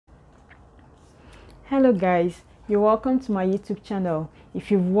Hello guys, you're welcome to my YouTube channel.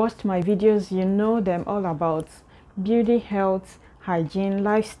 If you've watched my videos, you know them all about beauty, health, hygiene,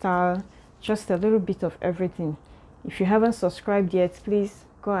 lifestyle, just a little bit of everything. If you haven't subscribed yet, please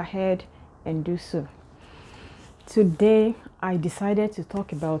go ahead and do so. Today I decided to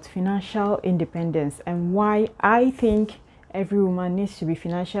talk about financial independence and why I think every woman needs to be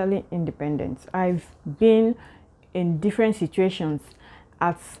financially independent. I've been in different situations.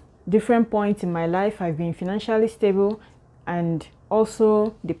 At different points in my life, I've been financially stable and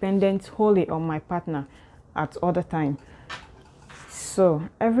also dependent wholly on my partner at other time. So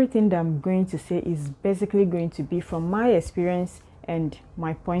everything that I'm going to say is basically going to be from my experience and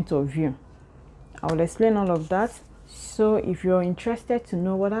my point of view. I will explain all of that. So if you're interested to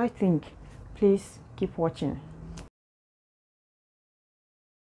know what I think, please keep watching.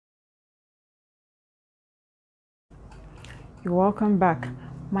 You're welcome back.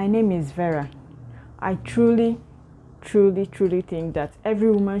 My name is Vera. I truly think that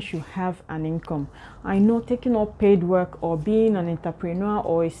every woman should have an income. I know taking up paid work or being an entrepreneur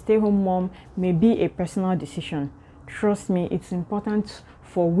or a stay-home mom may be a personal decision. Trust me, it's important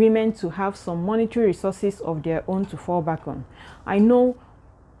for women to have some monetary resources of their own to fall back on. I know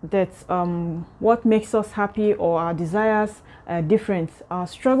that what makes us happy or our desires are different. Our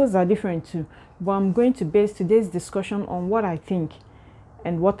struggles are different too. But I'm going to base today's discussion on what I think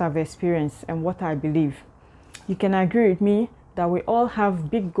and what I've experienced and what I believe. You can agree with me that we all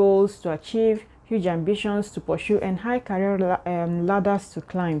have big goals to achieve, huge ambitions to pursue, and high career ladders to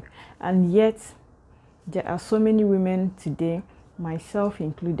climb. And yet, there are so many women today, myself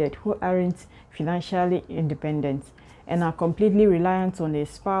included, who aren't financially independent and are completely reliant on a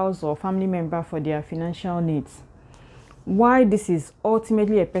spouse or family member for their financial needs. Why this is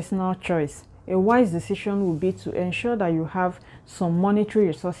ultimately a personal choice. A wise decision would be to ensure that you have some monetary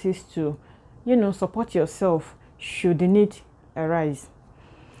resources to, support yourself should the need arise.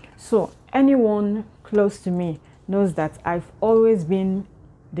 So anyone close to me knows that I've always been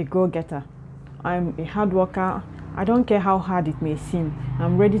the go-getter. I'm a hard worker. I don't care how hard it may seem.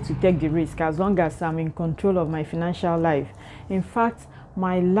 I'm ready to take the risk as long as I'm in control of my financial life. In fact,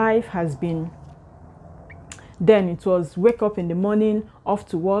 my life has been, then it was wake up in the morning, off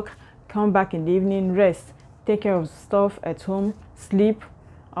to work, come back in the evening, rest, take care of stuff at home, sleep.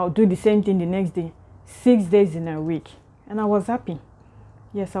 I'll do the same thing the next day, 6 days in a week. And I was happy.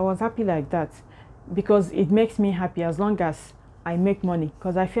 Yes, I was happy like that because it makes me happy as long as I make money,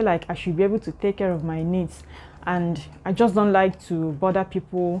 because I feel like I should be able to take care of my needs. And I just don't like to bother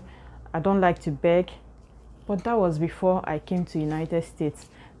people. I don't like to beg. But that was before I came to United States.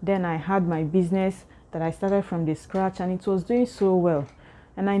 Then I had my business that I started from the scratch and it was doing so well.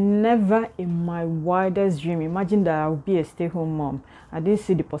 And I never in my wildest dream imagined that I would be a stay-home mom. I didn't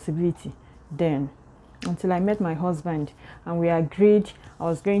see the possibility then until I met my husband and we agreed I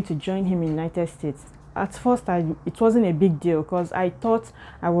was going to join him in the United States. At first, it wasn't a big deal because I thought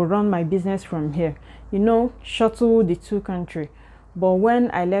I would run my business from here, shuttle the two countries. But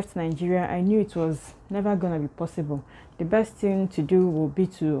when I left Nigeria, I knew it was never going to be possible. The best thing to do would be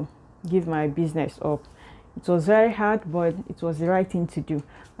to give my business up. It was very hard, but it was the right thing to do.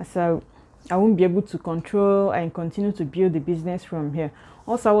 So I won't be able to control and continue to build the business from here.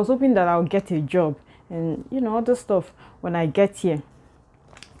 Also, I was hoping that I'll get a job and, other stuff when I get here.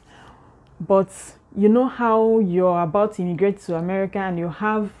 But you know how you're about to immigrate to America and you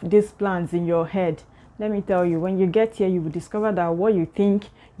have these plans in your head. Let me tell you, when you get here, you will discover that what you think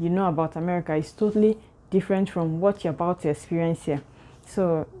you know about America is totally different from what you're about to experience here.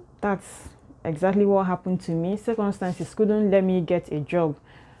 So that's exactly what happened to me. Circumstances couldn't let me get a job.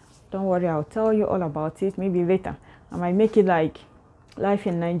 Don't worry, I'll tell you all about it maybe later. I might make it like life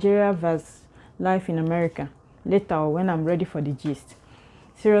in Nigeria versus life in America later when I'm ready for the gist.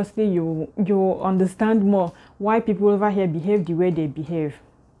 Seriously, you understand more why people over here behave the way they behave.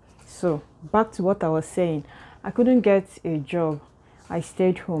 So back to what I was saying. I couldn't get a job. I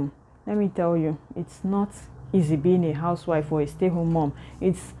stayed home. Let me tell you, it's not easy being a housewife or a stay-home mom.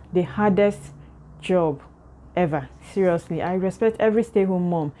 It's the hardest job ever. Seriously, I respect every stay-home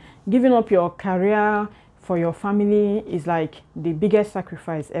mom. Giving up your career for your family is like the biggest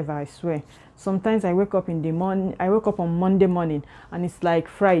sacrifice ever, I swear. Sometimes I wake up in the morning, I wake up on Monday morning and it's like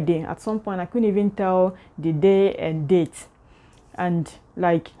Friday. At some point I couldn't even tell the day and date. And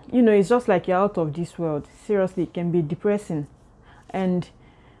it's just like you're out of this world. Seriously, it can be depressing. And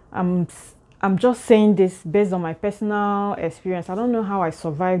I'm just saying this based on my personal experience. I don't know how I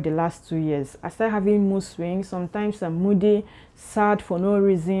survived the last 2 years. I started having mood swings. Sometimes I'm moody, sad for no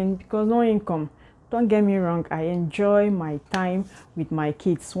reason because no income. Don't get me wrong, I enjoy my time with my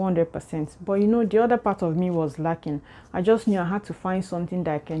kids 100%. But you know, the other part of me was lacking. I just knew I had to find something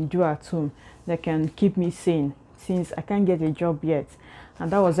that I can do at home that can keep me sane since I can't get a job yet.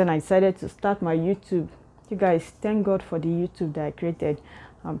 And that was when I decided to start my YouTube. You guys, thank God for the YouTube that I created.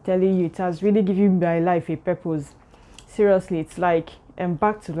 I'm telling you, it has really given my life a purpose. Seriously, it's like I'm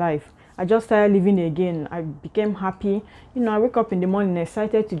back to life. I just started living again. I became happy. You know, I wake up in the morning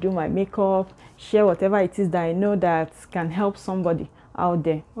excited to do my makeup, share whatever it is that I know that can help somebody out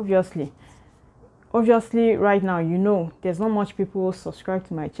there. Obviously right now, you know, there's not much people subscribe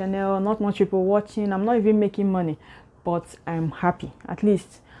to my channel, not much people watching. I'm not even making money, but I'm happy. At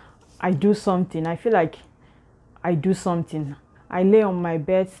least I do something. I feel like I do something. I lay on my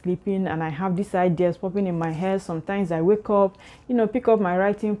bed sleeping and I have these ideas popping in my head. Sometimes I wake up, you know, pick up my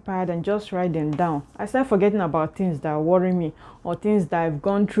writing pad and just write them down. I start forgetting about things that worry me or things that I've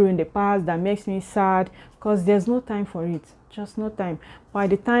gone through in the past that makes me sad, because there's no time for it. Just no time. By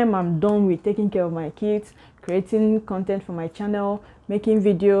the time I'm done with taking care of my kids, creating content for my channel, making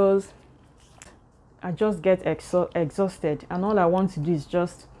videos, I just get exhausted, and all I want to do is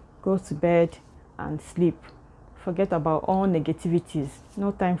just go to bed and sleep. Forget about all negativities.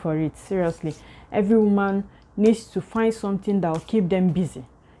 No time for it. Seriously, every woman needs to find something that will keep them busy.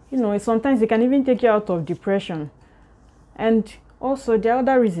 You know, sometimes it can even take you out of depression. And also, the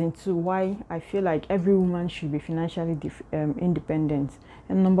other reason too why I feel like every woman should be financially independent.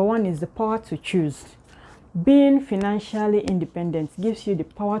 And number one is the power to choose. Being financially independent gives you the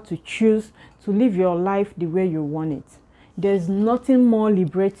power to choose to live your life the way you want it. There's nothing more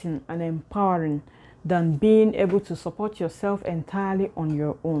liberating and empowering than being able to support yourself entirely on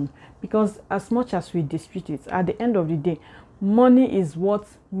your own. Because as much as we dispute it, at the end of the day, money is what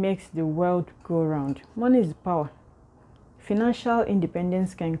makes the world go round. Money is power. Financial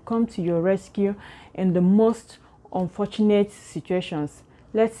independence can come to your rescue in the most unfortunate situations.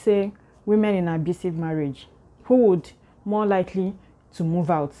 Let's say women in abusive marriage. Who would more likely to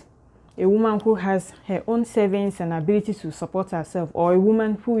move out? A woman who has her own savings and ability to support herself, or a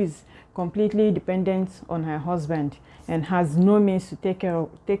woman who is completely dependent on her husband and has no means to take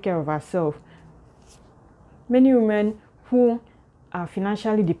care of herself. Many women who are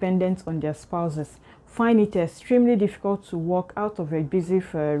financially dependent on their spouses find it extremely difficult to walk out of a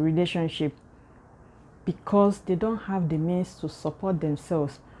abusive relationship because they don't have the means to support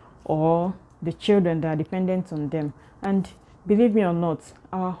themselves or the children that are dependent on them. And believe me or not,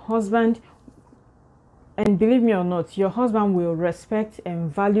 your husband will respect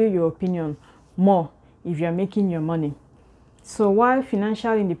and value your opinion more if you're making your money. So while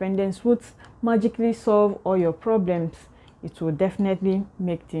financial independence would magically solve all your problems, it will definitely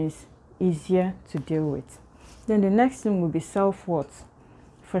make things easier to deal with. Then the next thing will be self-worth.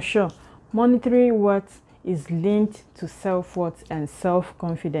 For sure, monetary worth is linked to self-worth and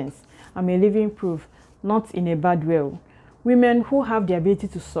self-confidence. I'm a living proof, not in a bad way. Women who have the ability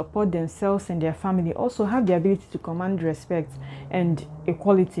to support themselves and their family also have the ability to command respect and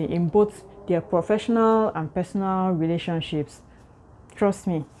equality in both their professional and personal relationships. Trust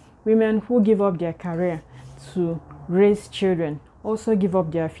me, women who give up their career to raise children also give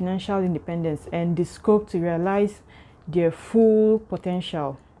up their financial independence and the scope to realize their full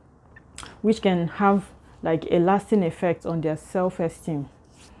potential, which can have like a lasting effect on their self-esteem.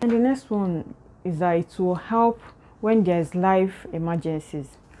 And the next one is that it will help when there's life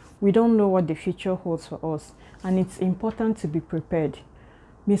emergencies. We don't know what the future holds for us, and it's important to be prepared.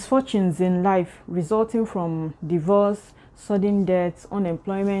 Misfortunes in life resulting from divorce, sudden death,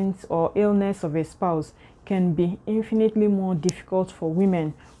 unemployment, or illness of a spouse can be infinitely more difficult for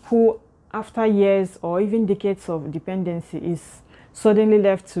women who, after years or even decades of dependency, is suddenly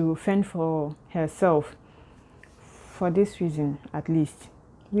left to fend for herself. For this reason, at least,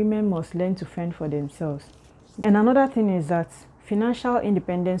 women must learn to fend for themselves. And another thing is that financial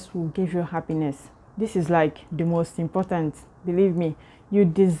independence will give you happiness. This is like the most important. Believe me, you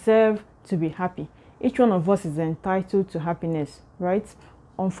deserve to be happy. Each one of us is entitled to happiness, right?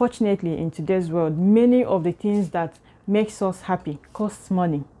 Unfortunately, in today's world, many of the things that makes us happy costs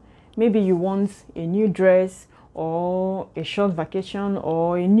money. Maybe you want a new dress or a short vacation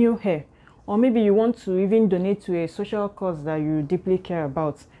or a new hair, or maybe you want to even donate to a social cause that you deeply care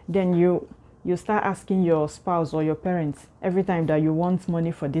about. Then you start asking your spouse or your parents every time that you want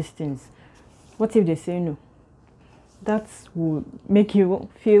money for these things. What if they say no? That will make you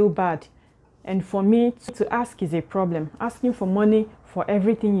feel bad. And for me, to ask is a problem. Asking for money for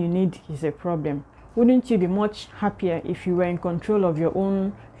everything you need is a problem. Wouldn't you be much happier if you were in control of your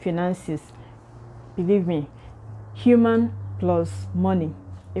own finances? Believe me, human plus money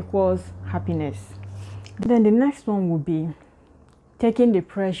equals happiness. Then the next one will be taking the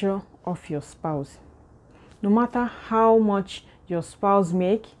pressure off your spouse. No matter how much your spouse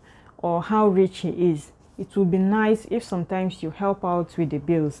make or how rich he is, it will be nice if sometimes you help out with the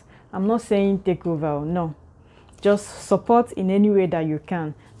bills. I'm not saying take over, no. Just support in any way that you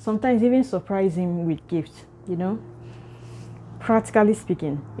can. Sometimes even surprise him with gifts, you know. Practically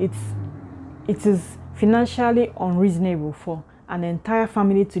speaking, it is financially unreasonable for an entire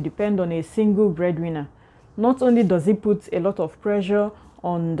family to depend on a single breadwinner. Not only does it put a lot of pressure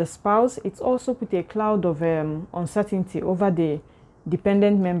on the spouse, it also puts a cloud of uncertainty over the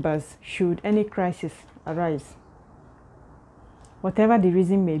dependent members should any crisis arise. Whatever the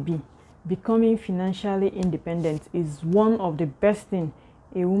reason may be, becoming financially independent is one of the best things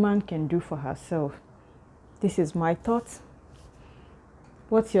a woman can do for herself. This is my thoughts.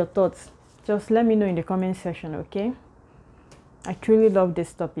 What's your thoughts? Just let me know in the comment section, okay? I truly love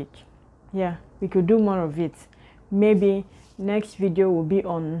this topic. Yeah, we could do more of it. Maybe next video will be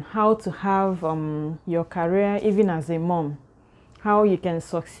on how to have your career even as a mom. How you can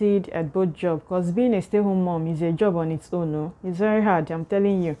succeed at both jobs, because being a stay-home mom is a job on its own. No? It's very hard, I'm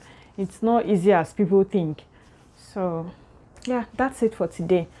telling you. It's not easy as people think. So yeah, that's it for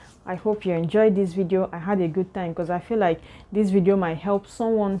today. I hope you enjoyed this video. I had a good time because I feel like this video might help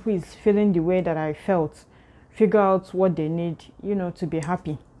someone who is feeling the way that I felt figure out what they need, you know, to be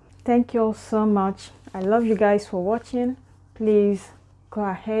happy. Thank you all so much. I love you guys for watching. Please go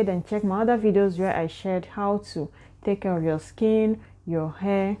ahead and check my other videos where I shared how to take care of your skin, your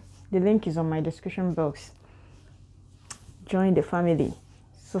hair. The link is on my description box. Join the family.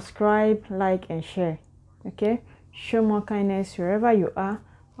 Subscribe, like, and share. Okay? Show more kindness wherever you are.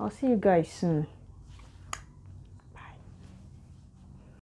 I'll see you guys soon.